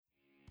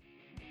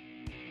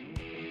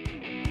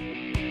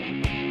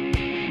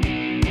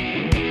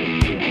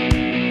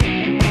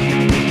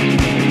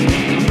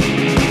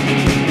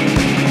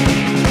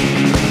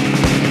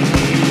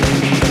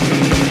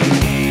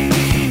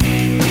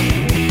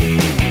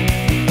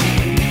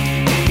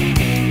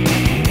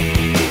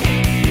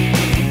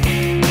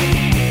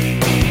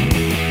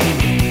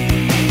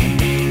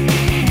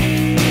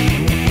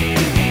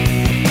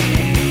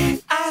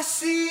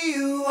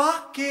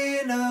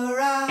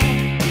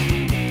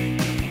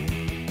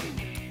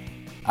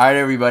All right,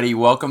 everybody,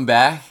 welcome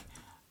back.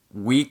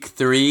 Week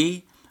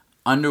 3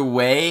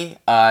 underway.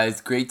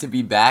 It's great to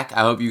be back.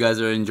 I hope you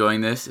guys are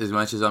enjoying this as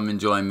much as I'm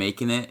enjoying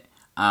making it.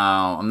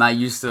 I'm not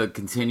used to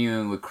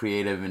continuing with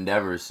creative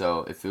endeavors,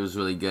 so it feels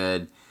really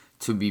good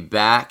to be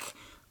back.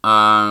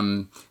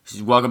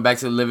 Welcome back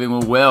to Living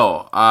with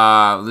Will.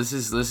 Let's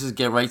just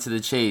get right to the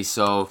chase.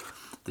 So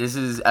this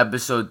is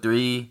episode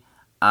 3.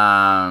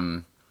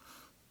 I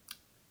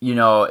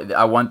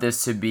want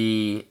this to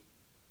be.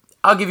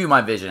 I'll give you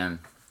my vision.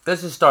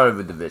 Let's just start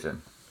with the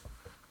vision.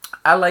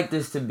 I like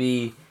this to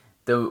be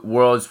the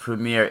world's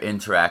premier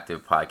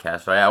interactive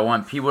podcast, right? I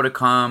want people to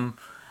come.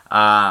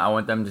 I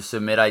want them to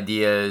submit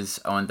ideas.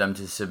 I want them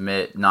to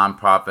submit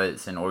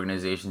nonprofits and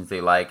organizations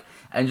they like,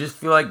 and just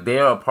feel like they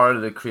are a part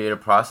of the creative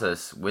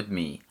process with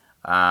me.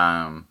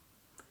 It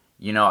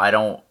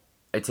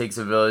takes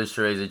a village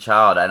to raise a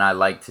child, and I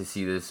like to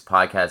see this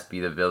podcast be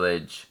the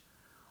village,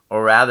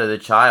 or rather the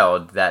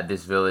child that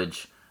this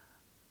village,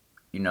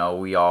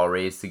 we all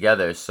raised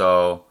together.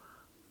 So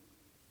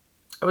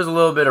it was a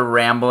little bit of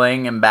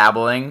rambling and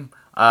babbling,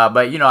 but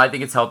I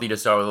think it's healthy to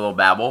start with a little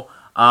babble.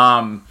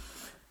 I'm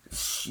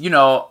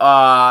trying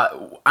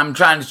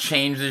to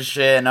change this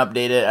shit and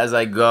update it as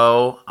I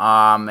go,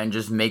 and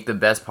just make the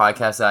best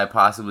podcast that I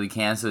possibly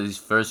can. So these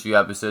first few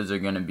episodes are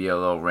going to be a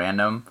little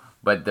random,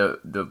 but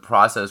the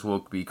process will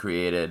be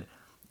created,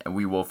 and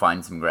we will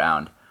find some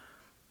ground.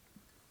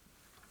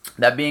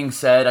 That being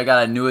said, I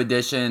got a new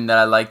addition that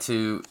I like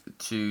to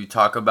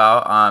talk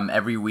about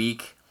every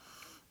week.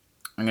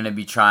 I'm going to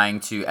be trying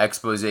to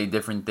expose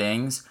different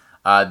things.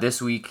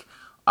 This week,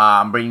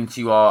 I'm bringing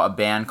to you all a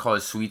band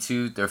called Sweet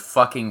Tooth. They're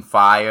fucking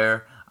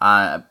fire.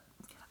 I'm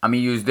going to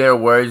use their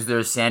words.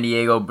 They're San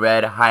Diego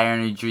bred, high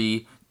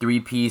energy,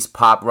 3-piece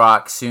pop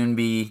rock, soon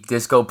be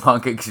disco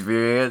punk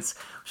experience,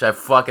 which I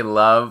fucking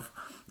love.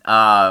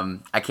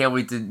 I can't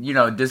wait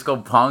to,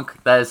 disco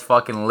punk, that is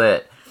fucking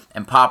lit.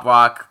 And pop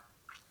rock,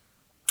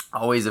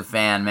 always a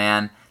fan,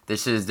 man.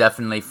 This shit is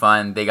definitely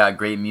fun. They got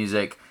great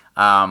music.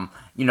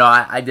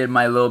 I did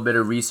my little bit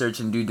of research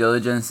and due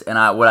diligence, and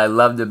what I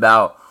loved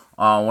about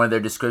one of their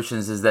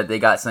descriptions is that they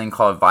got something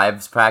called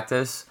vibes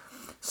practice.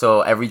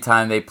 So every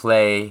time they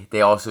play,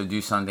 they also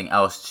do something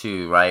else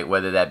too, right?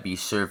 Whether that be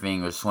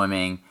surfing or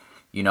swimming,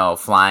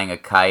 flying a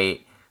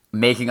kite,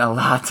 making a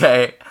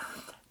latte.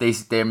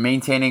 They're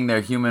maintaining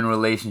their human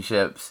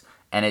relationships,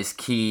 and it's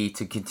key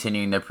to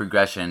continuing their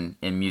progression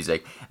in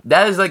music.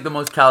 That is like the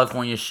most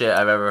California shit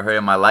I've ever heard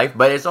in my life,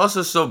 but it's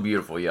also so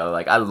beautiful, yo.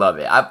 Like, I love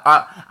it.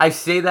 I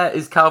say that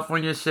is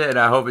California shit, and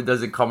I hope it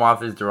doesn't come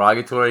off as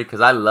derogatory,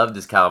 because I love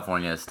this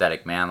California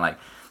aesthetic, man. Like,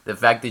 the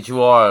fact that you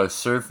all are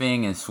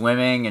surfing and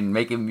swimming and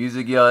making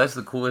music, yo, that's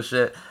the coolest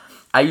shit.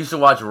 I used to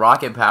watch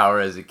Rocket Power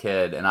as a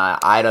kid, and I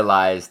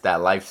idolized that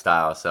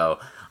lifestyle, so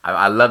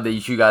I love that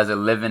you guys are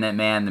living it,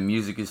 man. The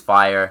music is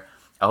fire.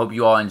 I hope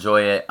you all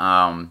enjoy it.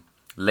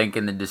 Link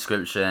in the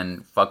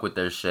description. Fuck with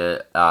their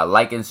shit.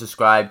 Like and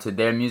subscribe to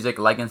their music.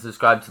 Like and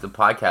subscribe to the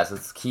podcast.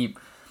 Let's keep,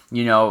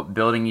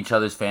 building each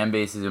other's fan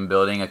bases and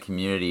building a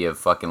community of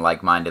fucking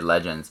like-minded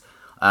legends.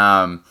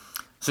 So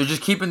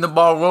just keeping the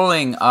ball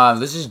rolling.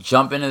 Let's just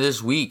jump into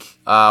this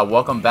week.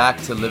 Welcome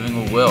back to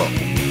Living with Will.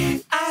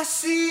 I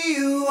see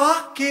you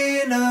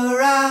walking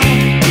around,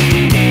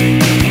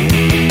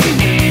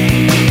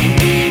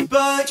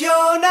 but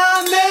you're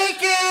not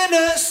making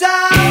a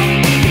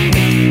sound.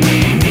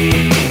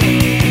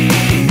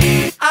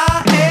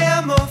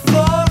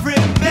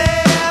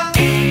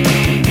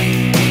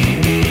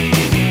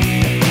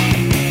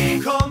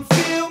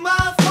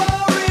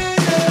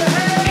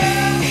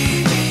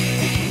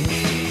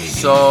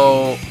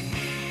 So,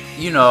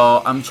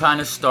 I'm trying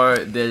to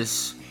start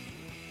this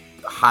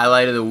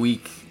highlight of the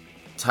week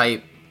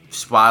type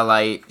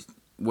spotlight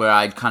where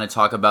I kind of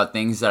talk about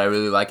things that I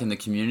really like in the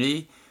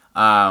community.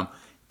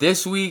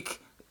 This week,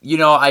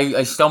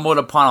 I stumbled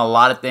upon a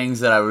lot of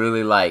things that I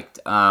really liked.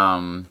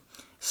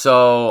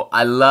 So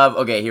I love,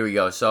 okay, here we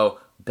go. So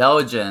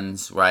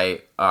Belgians,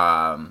 right,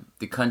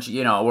 the country,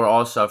 we're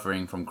all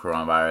suffering from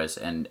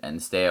coronavirus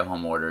and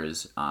stay-at-home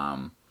orders.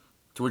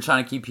 We're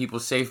trying to keep people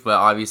safe, but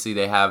obviously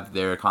they have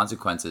their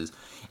consequences.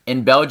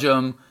 In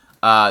Belgium,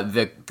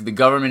 the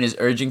government is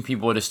urging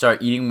people to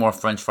start eating more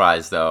French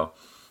fries, though,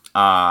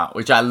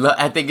 which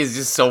I think is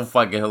just so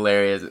fucking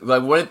hilarious.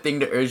 Like, what a thing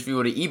to urge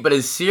people to eat, but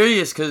it's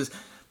serious because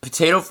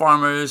potato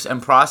farmers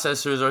and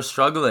processors are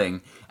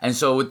struggling. And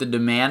so with the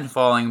demand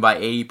falling by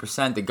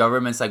 80%, the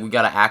government's like, we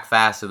got to act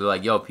fast. So they're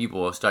like, yo,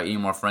 people, start eating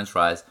more French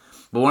fries.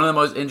 But one of the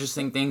most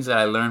interesting things that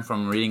I learned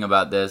from reading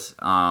about this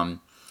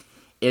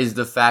is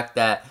the fact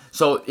that,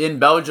 so in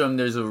Belgium,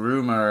 there's a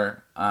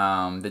rumor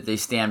that they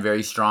stand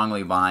very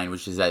strongly behind,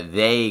 which is that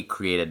they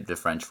created the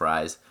French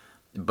fries.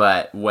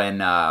 But when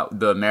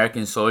the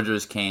American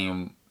soldiers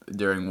came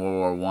during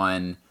World War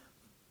I,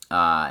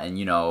 and,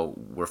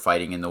 were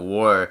fighting in the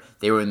war,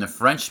 they were in the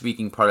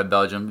French-speaking part of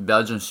Belgium.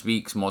 Belgium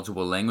speaks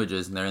multiple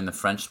languages, and they're in the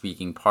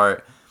French-speaking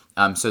part.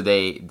 So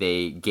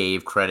they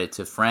gave credit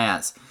to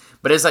France.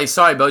 But it's like,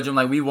 sorry, Belgium,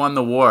 like, we won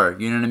the war.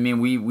 You know what I mean?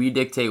 We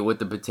dictate what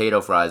the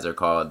potato fries are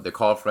called. They're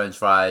called French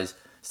fries.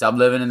 Stop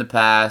living in the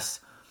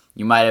past.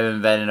 You might have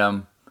invented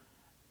them.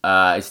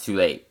 It's too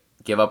late.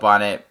 Give up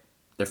on it.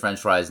 They're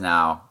French fries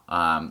now.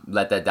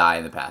 Let that die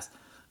in the past.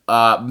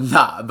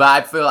 Nah, but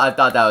I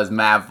thought that was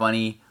mad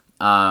funny.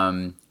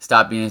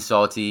 Stop being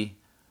salty.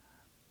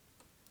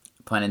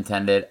 Pun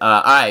intended.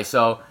 All right,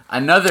 so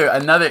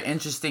another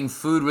interesting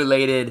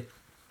food-related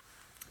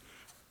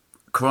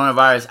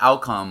coronavirus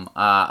outcome.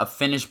 A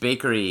Finnish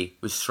bakery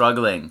was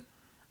struggling,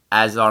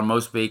 as are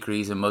most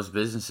bakeries and most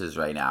businesses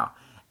right now.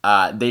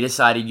 They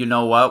decided, you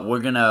know what, we're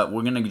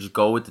gonna just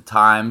go with the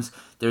times.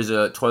 There's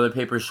a toilet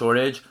paper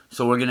shortage,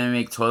 so we're gonna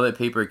make toilet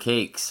paper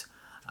cakes.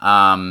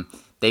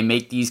 They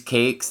make these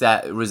cakes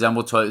that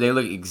resemble toilet. They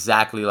look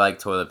exactly like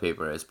toilet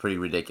paper. It's pretty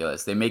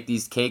ridiculous. They make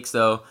these cakes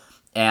though,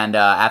 and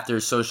after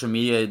social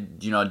media,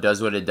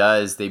 does what it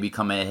does, they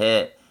become a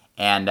hit,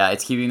 and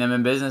it's keeping them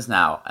in business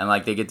now. And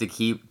like they get to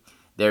keep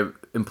their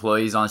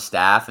employees on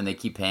staff, and they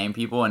keep paying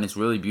people, and it's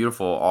really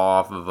beautiful,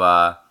 all off of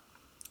a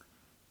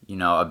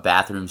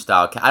bathroom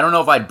style. I don't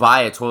know if I'd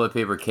buy a toilet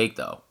paper cake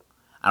though.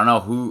 I don't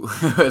know who.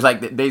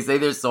 Like they say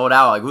they're sold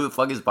out. Like who the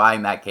fuck is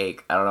buying that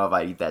cake? I don't know if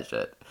I eat that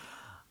shit.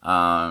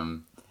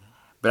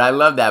 But I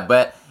love that.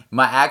 But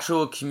my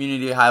actual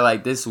community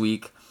highlight this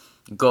week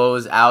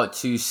goes out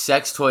to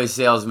sex toy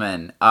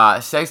salesmen.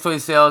 Sex toy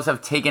sales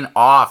have taken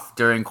off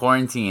during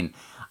quarantine.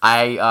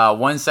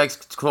 One sex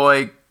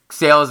toy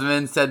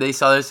salesman said they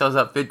saw their sales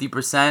up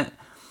 50%.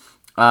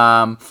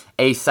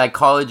 A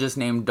psychologist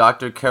named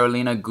Dr.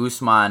 Carolina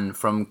Guzman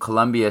from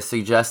Colombia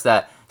suggests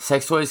that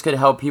sex toys could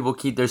help people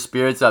keep their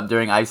spirits up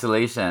during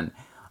isolation.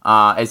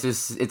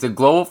 It's a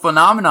global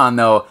phenomenon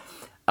though.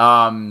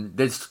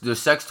 The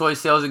sex toy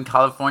sales in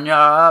California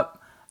are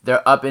up.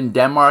 They're up in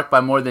Denmark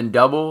by more than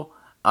double.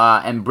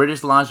 And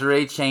British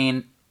lingerie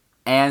chain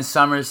Ann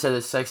Summers said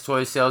that sex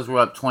toy sales were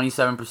up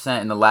 27%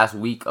 in the last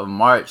week of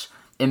March.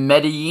 In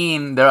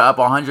Medellin, they're up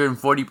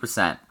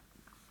 140%.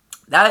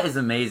 That is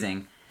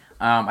amazing.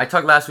 I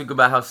talked last week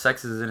about how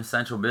sex is an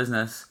essential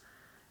business,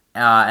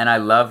 and I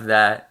love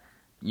that.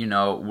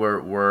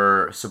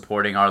 We're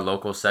supporting our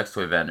local sex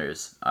toy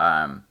vendors.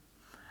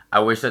 I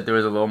wish that there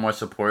was a little more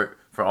support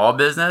for all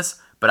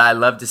business, but I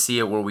love to see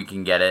it where we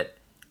can get it.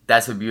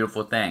 That's a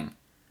beautiful thing.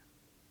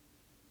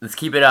 Let's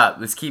keep it up.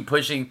 Let's keep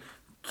pushing.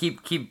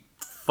 Keep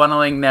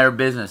funneling their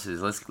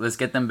businesses. Let's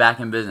get them back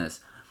in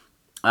business.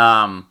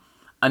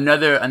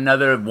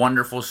 Another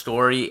wonderful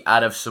story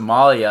out of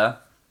Somalia.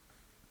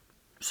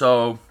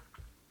 So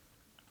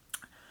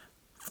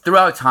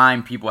throughout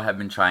time, people have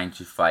been trying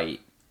to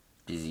fight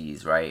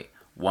disease, right?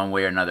 One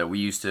way or another. We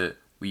used to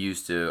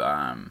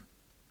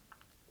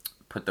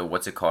put the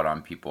what's it called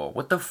on people.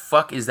 What the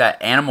fuck is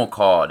that animal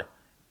called?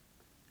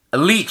 A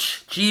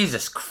leech.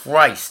 Jesus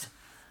Christ.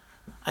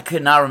 I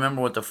could not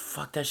remember what the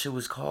fuck that shit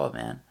was called,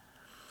 man.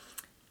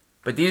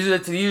 But these are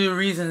the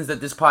reasons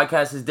that this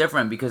podcast is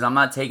different, because I'm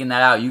not taking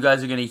that out. You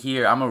guys are going to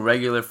hear I'm a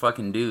regular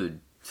fucking dude.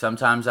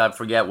 Sometimes I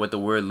forget what the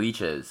word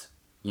leech is.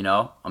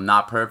 I'm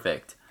not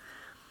perfect.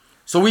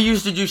 So we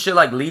used to do shit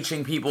like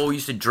leeching people. We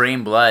used to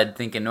drain blood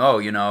thinking,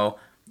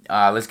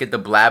 let's get the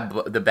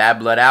bad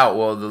blood out.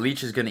 Well, the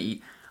leech is going to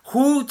eat.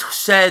 Who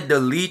said the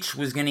leech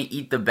was going to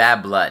eat the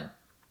bad blood?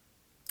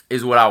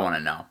 Is what I want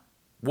to know.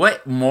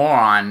 What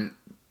moron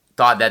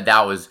thought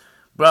that was...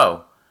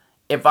 Bro,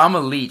 if I'm a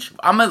leech...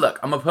 I'm going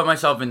to put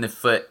myself in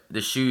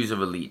the shoes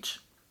of a leech.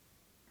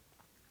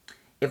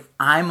 If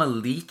I'm a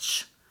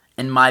leech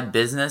and my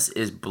business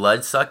is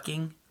blood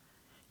sucking,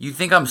 you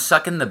think I'm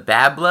sucking the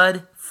bad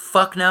blood?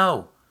 Fuck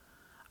no.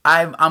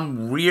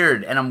 I'm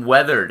reared and I'm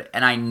weathered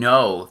and I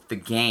know the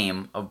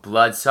game of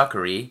blood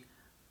suckery.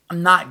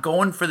 I'm not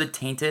going for the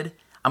tainted.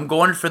 I'm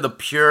going for the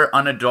pure,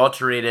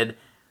 unadulterated,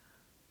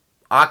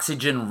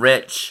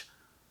 oxygen-rich,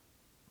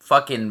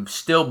 fucking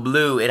still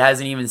blue. It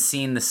hasn't even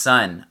seen the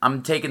sun.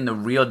 I'm taking the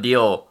real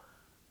deal.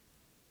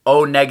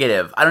 O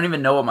negative. I don't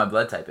even know what my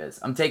blood type is.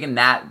 I'm taking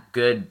that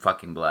good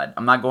fucking blood.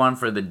 I'm not going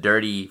for the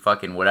dirty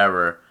fucking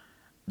whatever,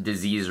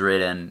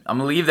 disease-ridden. I'm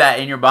going to leave that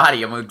in your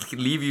body. I'm going to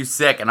leave you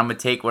sick, and I'm going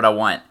to take what I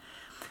want.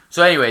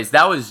 So anyways,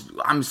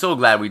 I'm so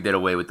glad we did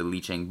away with the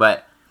leeching.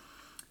 But,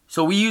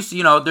 so we used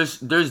to,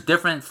 there's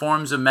different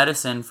forms of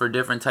medicine for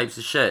different types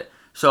of shit.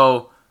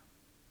 So,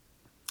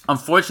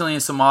 unfortunately in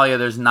Somalia,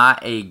 there's not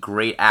a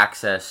great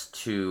access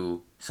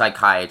to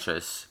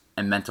psychiatrists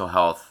and mental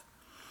health.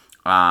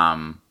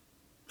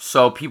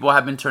 So people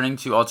have been turning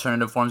to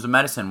alternative forms of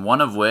medicine.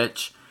 One of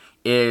which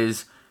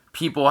is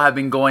people have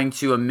been going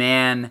to a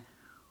man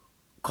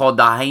called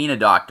the hyena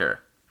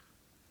doctor.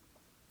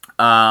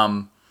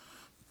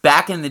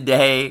 Back in the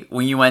day,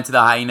 when you went to the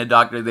hyena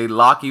doctor, they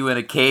lock you in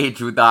a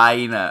cage with the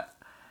hyena,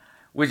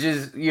 which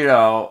is,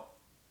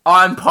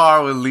 on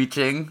par with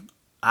leeching,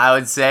 I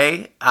would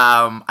say.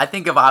 I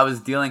think if I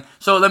was dealing...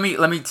 So let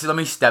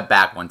me step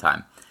back one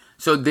time.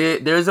 So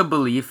there's a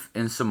belief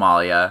in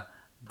Somalia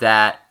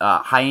that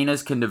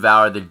hyenas can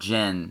devour the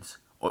jinns,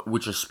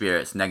 which are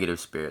spirits, negative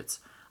spirits.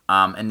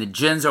 And the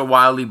jinns are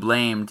widely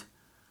blamed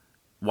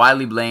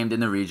in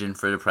the region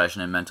for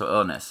depression and mental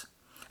illness.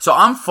 So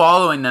I'm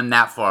following them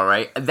that far,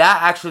 right?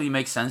 That actually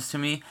makes sense to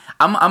me.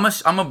 I'm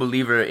a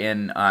believer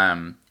in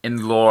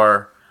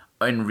lore,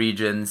 in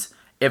regions.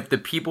 If the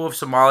people of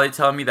Somalia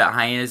tell me that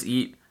hyenas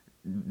eat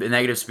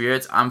negative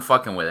spirits, I'm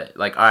fucking with it.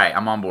 Like, all right,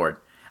 I'm on board.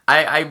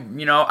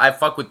 I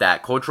fuck with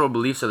that. Cultural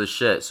beliefs are the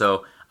shit,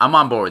 so I'm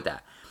on board with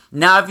that.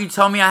 Now, if you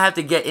tell me I have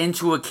to get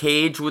into a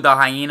cage with a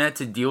hyena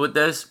to deal with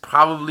this,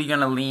 probably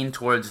gonna lean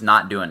towards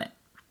not doing it.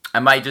 I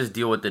might just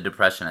deal with the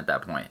depression at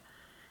that point.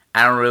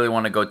 I don't really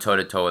want to go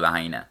toe-to-toe with a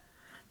hyena.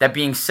 That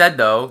being said,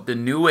 though, the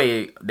new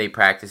way they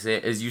practice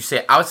it is you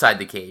sit outside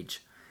the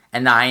cage,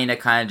 and the hyena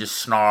kind of just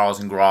snarls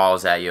and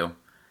growls at you.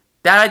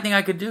 That I think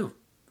I could do.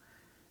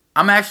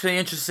 I'm actually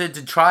interested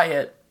to try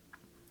it.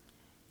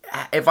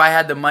 If I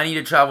had the money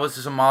to travel to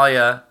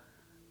Somalia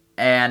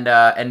and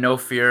no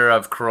fear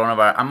of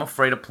coronavirus, I'm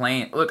afraid of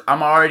planes. Look,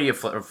 I'm already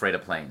afraid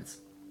of planes.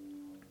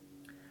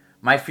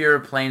 My fear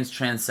of planes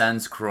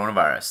transcends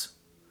coronavirus.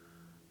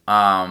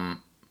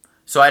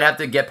 So I'd have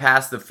to get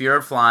past the fear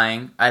of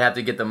flying. I'd have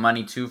to get the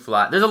money to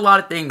fly. There's a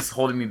lot of things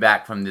holding me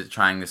back from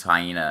trying this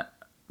hyena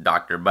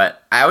doctor,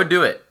 but I would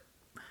do it.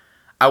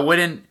 I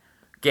wouldn't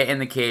get in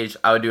the cage.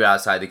 I would do it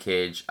outside the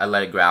cage. I'd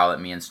let it growl at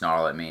me and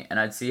snarl at me,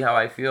 and I'd see how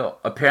I feel.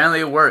 Apparently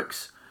it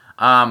works.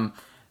 The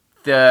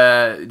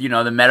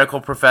medical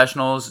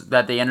professionals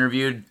that they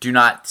interviewed do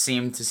not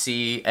seem to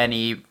see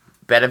any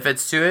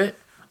benefits to it.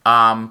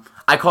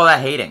 I call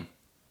that hating.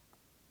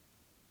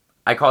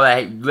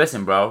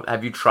 Listen, bro,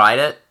 have you tried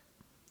it?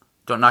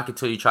 Don't knock it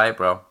till you try it,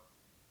 bro.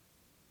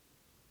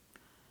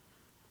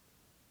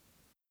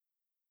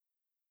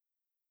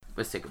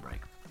 Let's take a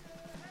break.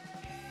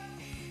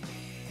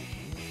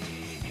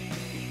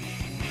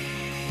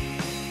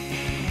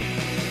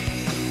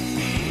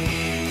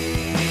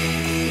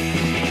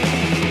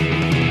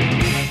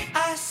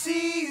 I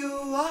see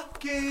you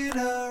walking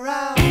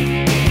around,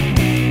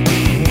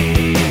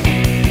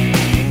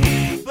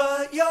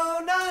 but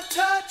you're not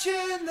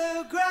touching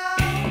the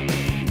ground.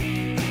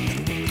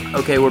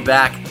 Okay, we're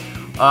back.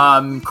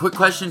 Quick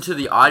question to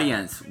the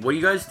audience. What do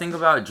you guys think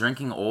about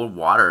drinking old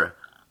water?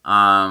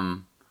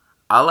 I'll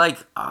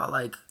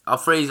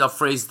phrase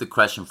the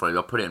question for you.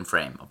 I'll put it in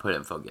frame. I'll put it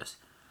in focus.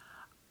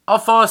 I'll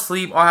fall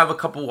asleep. I'll have a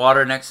cup of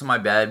water next to my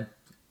bed.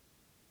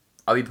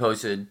 I'll be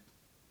posted.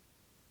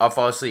 I'll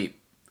fall asleep.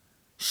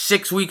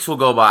 6 weeks will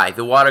go by.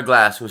 The water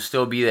glass will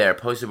still be there,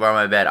 posted by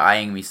my bed,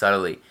 eyeing me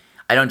subtly.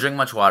 I don't drink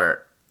much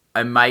water.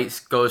 I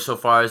might go so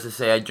far as to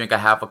say I drink a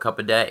half a cup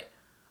a day.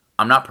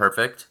 I'm not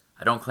perfect.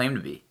 I don't claim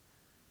to be.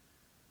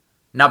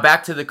 Now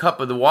back to the cup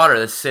of the water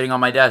that's sitting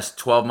on my desk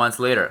 12 months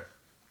later.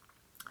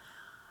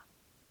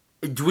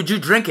 Would you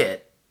drink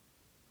it?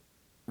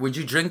 Would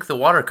you drink the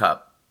water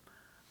cup?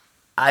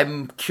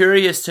 I'm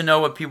curious to know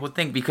what people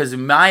think, because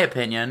in my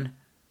opinion,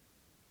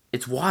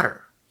 it's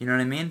water. You know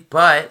what I mean?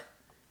 But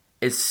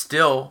it's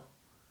still,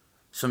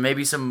 so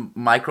maybe some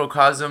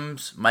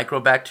microcosms,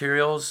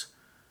 microbacterials.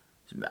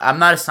 I'm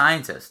not a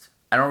scientist.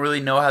 I don't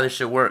really know how this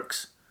shit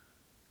works.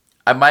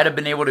 I might have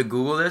been able to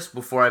Google this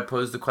before I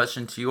posed the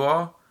question to you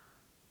all.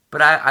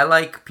 But I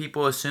like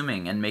people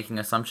assuming and making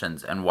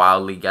assumptions and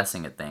wildly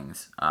guessing at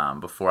things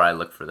before I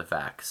look for the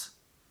facts.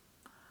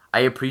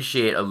 I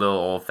appreciate a little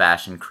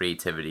old-fashioned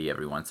creativity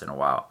every once in a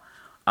while.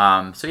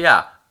 So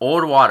yeah,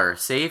 old water,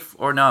 safe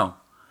or no?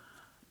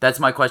 That's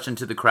my question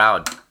to the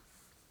crowd,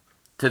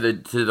 to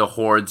the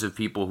hordes of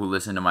people who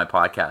listen to my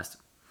podcast.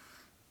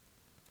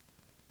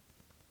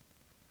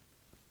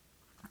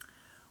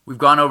 We've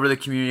gone over the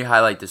community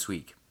highlight this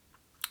week.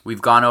 We've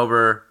gone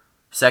over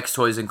sex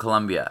toys in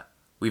Colombia.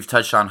 We've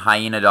touched on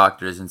hyena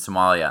doctors in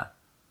Somalia.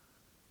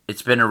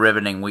 It's been a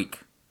riveting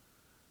week.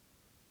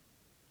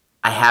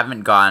 I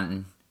haven't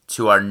gotten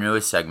to our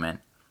newest segment,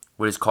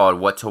 which is called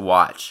What to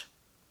Watch.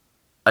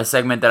 A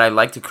segment that I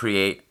like to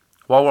create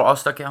while we're all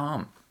stuck at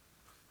home.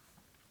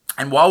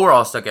 And while we're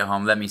all stuck at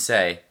home, let me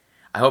say,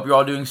 I hope you're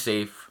all doing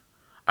safe.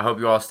 I hope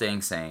you're all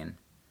staying sane.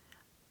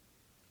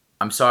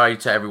 I'm sorry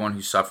to everyone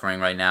who's suffering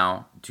right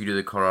now due to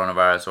the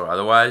coronavirus or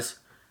otherwise.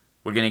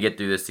 We're going to get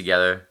through this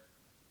together.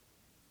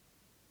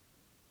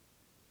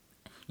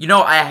 You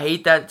know, I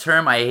hate that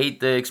term. I hate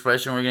the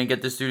expression, we're going to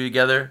get this through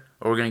together,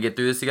 or we're going to get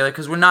through this together,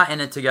 because we're not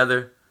in it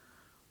together.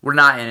 We're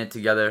not in it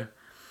together.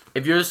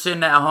 If you're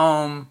sitting at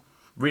home,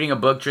 reading a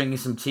book, drinking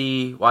some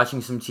tea, watching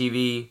some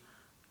TV,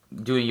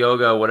 doing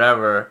yoga,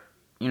 whatever,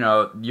 you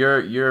know,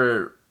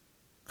 you're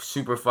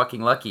super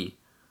fucking lucky.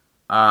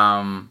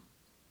 You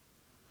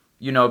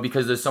know,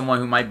 because there's someone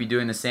who might be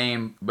doing the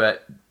same,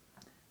 but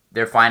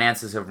their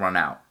finances have run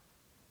out,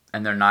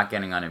 and they're not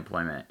getting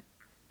unemployment,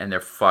 and they're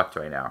fucked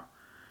right now.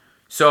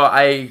 So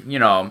I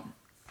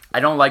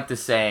don't like the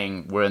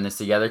saying we're in this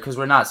together, because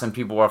we're not. Some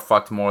people are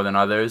fucked more than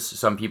others.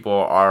 Some people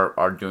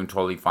are doing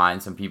totally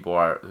fine. Some people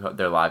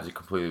their lives are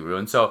completely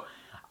ruined. So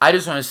I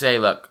just want to say,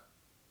 look,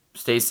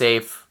 stay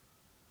safe,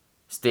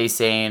 stay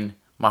sane.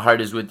 My heart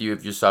is with you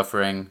if you're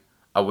suffering.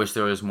 I wish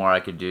there was more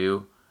I could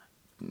do.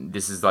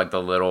 This is like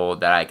the little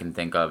that I can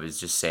think of is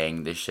just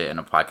saying this shit in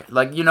a podcast.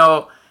 Like, you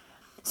know,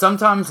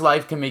 sometimes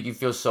life can make you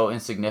feel so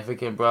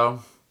insignificant, bro.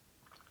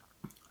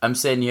 I'm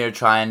sitting here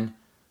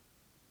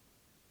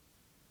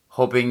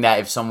hoping that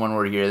if someone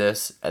were to hear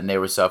this and they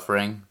were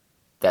suffering,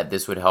 that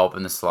this would help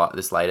in the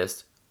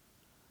slightest.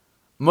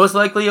 Most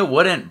likely it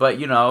wouldn't,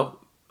 but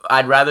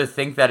I'd rather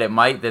think that it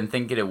might than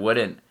think it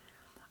wouldn't.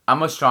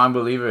 I'm a strong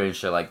believer in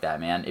shit like that,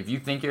 man. If you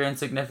think you're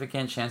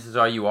insignificant, chances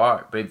are you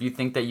are. But if you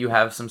think that you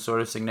have some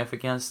sort of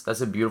significance,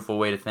 that's a beautiful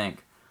way to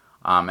think.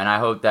 And I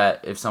hope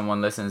that if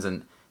someone listens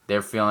and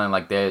they're feeling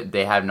like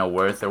they have no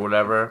worth or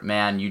whatever,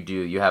 man, you do.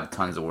 You have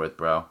tons of worth,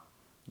 bro.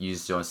 You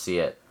just don't see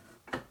it,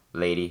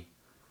 lady.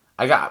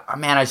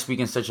 I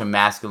speak in such a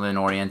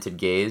masculine-oriented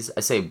gaze.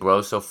 I say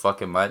bro so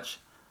fucking much.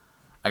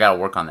 I gotta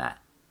work on that.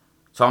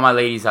 To all my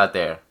ladies out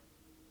there,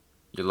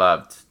 you're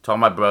loved. To all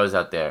my bros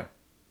out there,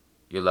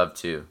 you're loved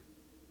too.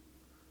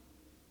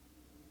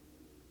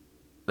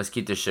 Let's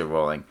keep this shit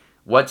rolling.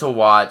 What to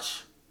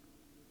watch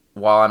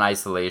while in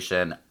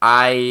isolation?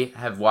 I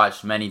have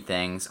watched many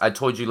things. I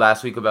told you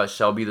last week about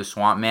Shelby the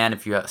Swamp Man.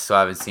 If you still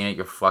haven't seen it,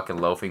 you're fucking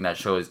loafing. That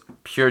show is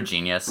pure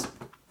genius.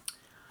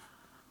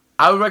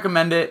 I would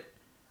recommend it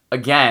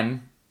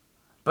again.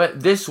 But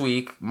this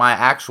week, my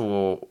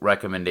actual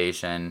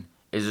recommendation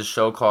is a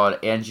show called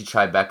Angie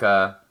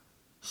Tribeca,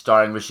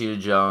 starring Rashida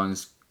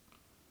Jones,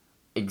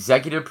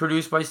 executive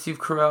produced by Steve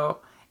Carell.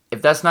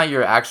 If that's not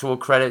your actual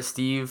credit,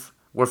 Steve,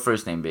 we're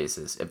first name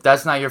basis. If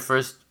that's not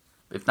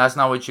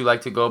what you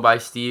like to go by,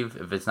 Steve,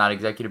 if it's not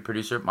executive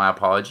producer, my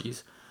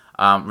apologies.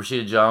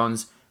 Rashida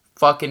Jones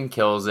fucking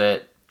kills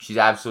it. She's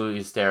absolutely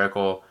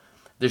hysterical.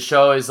 The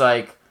show is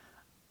like,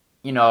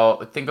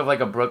 think of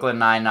like a Brooklyn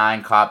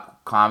Nine-Nine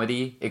cop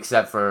comedy,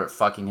 except for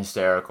fucking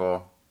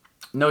hysterical.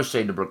 No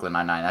shade to Brooklyn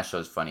Nine-Nine. That show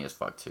is funny as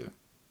fuck too.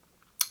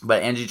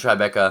 But Angie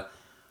Tribeca,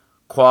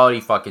 quality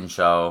fucking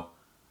show.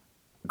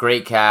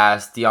 Great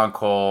cast. Dion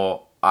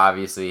Cole,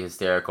 obviously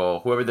hysterical.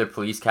 Whoever the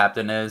police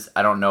captain is,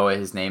 I don't know what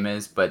his name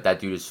is, but that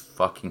dude is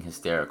fucking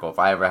hysterical. If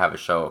I ever have a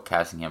show,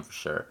 casting him for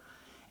sure.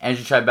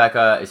 Angie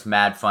Tribeca is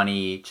mad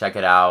funny. Check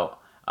it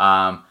out.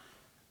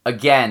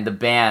 Again, the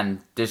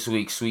band this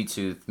week, Sweet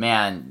Tooth.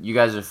 Man, you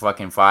guys are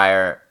fucking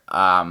fire.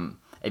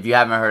 If you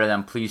haven't heard of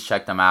them, please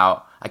check them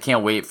out. I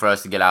can't wait for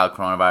us to get out of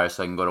coronavirus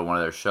so I can go to one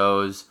of their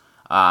shows.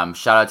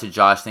 Shout out to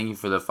Josh. Thank you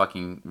for the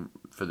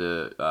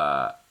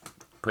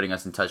putting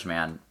us in touch,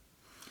 man.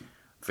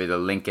 For the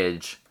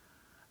linkage.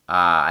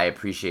 I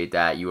appreciate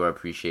that. You are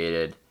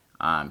appreciated.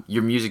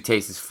 Your music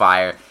taste is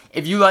fire.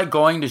 If you like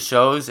going to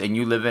shows and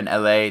you live in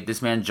LA,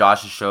 this man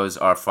Josh's shows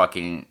are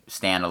fucking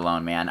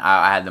standalone, man.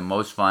 I had the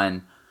most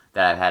fun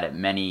that I've had at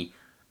many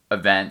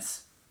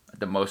events.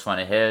 The most fun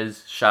of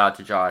his. Shout out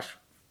to Josh.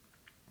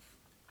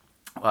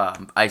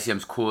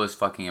 ICM's coolest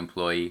fucking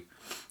employee.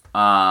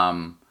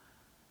 Man,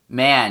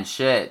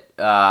 shit.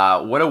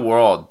 What a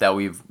world that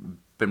we've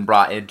been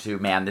brought into,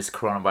 man. This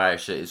coronavirus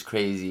shit is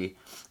crazy.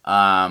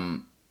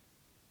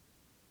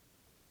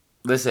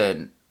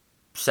 Listen,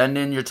 send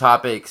in your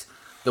topics.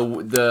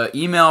 The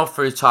email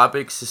for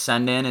topics to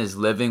send in is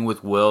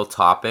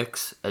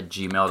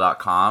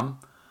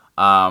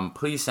livingwithwilltopics@gmail.com.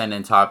 Please send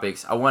in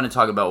topics. I want to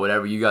talk about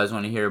whatever you guys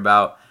want to hear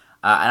about.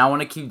 And I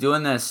want to keep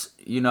doing this.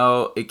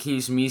 It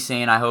keeps me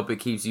sane. I hope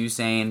it keeps you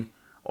sane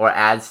or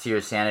adds to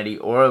your sanity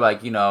or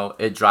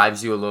it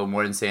drives you a little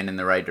more insane in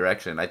the right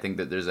direction. I think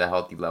that there's a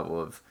healthy level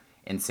of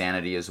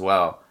insanity as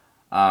well.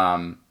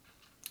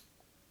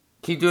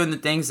 Keep doing the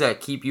things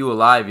that keep you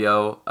alive,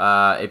 yo.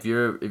 If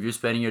you're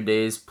spending your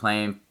days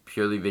playing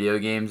purely video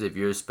games, if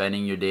you're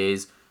spending your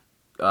days,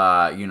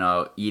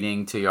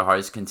 eating to your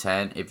heart's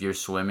content, if you're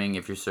swimming,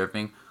 if you're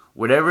surfing,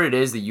 whatever it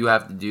is that you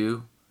have to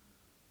do,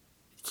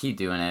 keep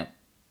doing it.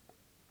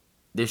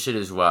 This shit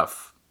is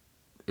rough.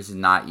 This is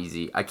not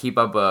easy. I keep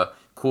up a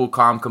cool,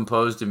 calm,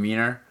 composed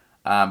demeanor,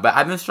 but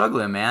I've been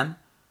struggling, man.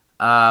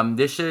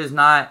 This shit is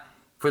not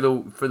for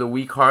the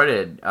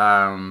weak-hearted.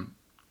 And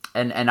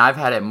I've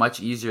had it much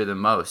easier than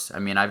most. I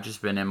mean, I've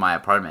just been in my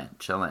apartment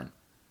chilling,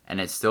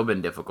 and it's still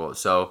been difficult.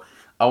 So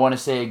I want to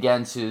say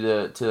again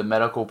to the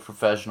medical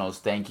professionals,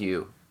 thank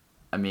you.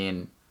 I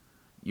mean,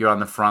 you're on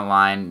the front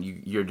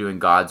line. You're doing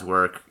God's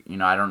work.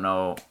 I don't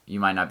know. You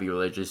might not be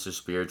religious or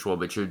spiritual,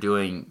 but you're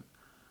doing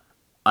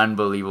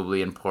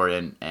unbelievably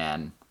important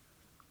and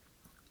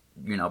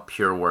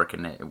pure work,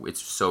 and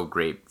it's so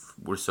great.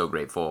 We're so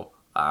grateful.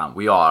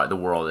 We all are. The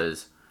world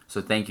is.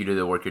 So thank you to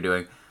the work you're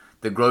doing.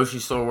 The grocery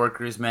store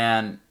workers,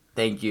 man,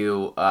 thank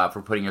you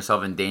for putting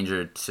yourself in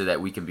danger so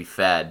that we can be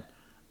fed.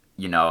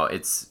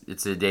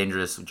 It's a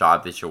dangerous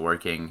job that you're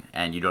working,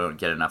 and you don't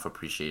get enough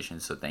appreciation,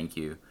 so thank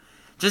you.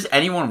 Just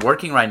anyone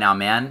working right now,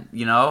 man,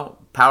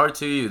 power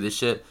to you. This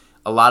shit,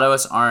 a lot of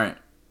us aren't,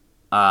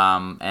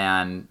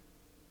 and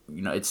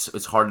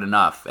it's hard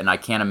enough, and I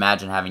can't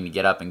imagine having to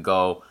get up and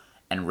go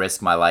and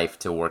risk my life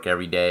to work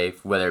every day,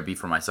 whether it be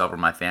for myself or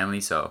my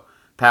family. So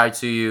power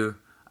to you.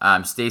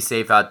 Stay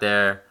safe out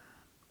there.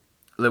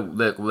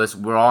 Look,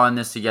 we're all in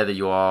this together,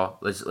 you all.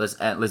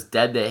 Let's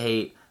dead the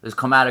hate. Let's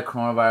come out of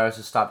coronavirus.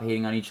 Let's stop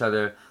hating on each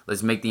other.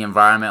 Let's make the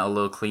environment a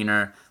little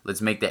cleaner.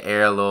 Let's make the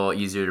air a little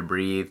easier to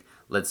breathe.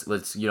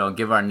 Let's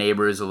give our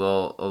neighbors a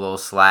little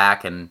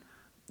slack and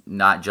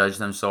not judge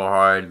them so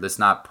hard. Let's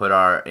not put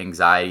our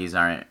anxieties,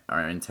 our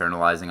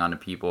internalizing onto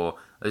people.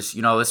 Let's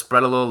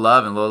spread a little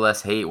love and a little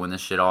less hate when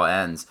this shit all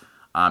ends,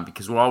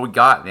 because we're all we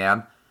got,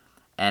 man.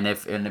 And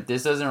if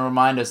this doesn't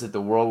remind us that the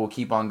world will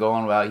keep on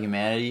going without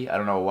humanity, I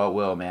don't know what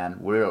will, man.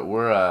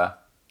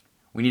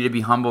 We need to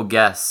be humble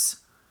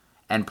guests,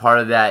 and part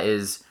of that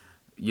is,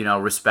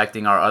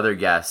 respecting our other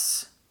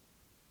guests,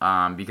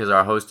 because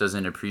our host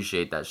doesn't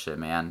appreciate that shit,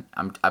 man.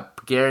 I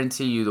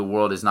guarantee you the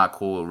world is not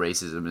cool with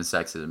racism and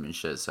sexism and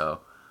shit. So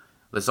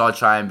let's all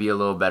try and be a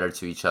little better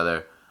to each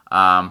other.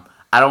 I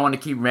don't want to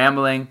keep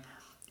rambling.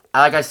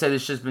 Like I said,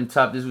 it's just been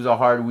tough. This was a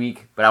hard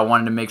week, but I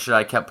wanted to make sure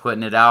I kept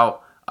putting it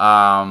out.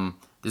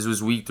 This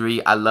was week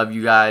 3. I love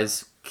you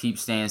guys. Keep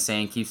staying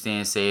sane. Keep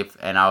staying safe.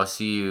 And I will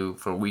see you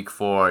for week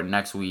 4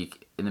 next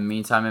week. In the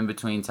meantime, in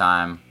between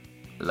time,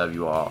 I love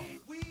you all.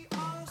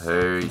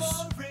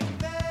 Peace.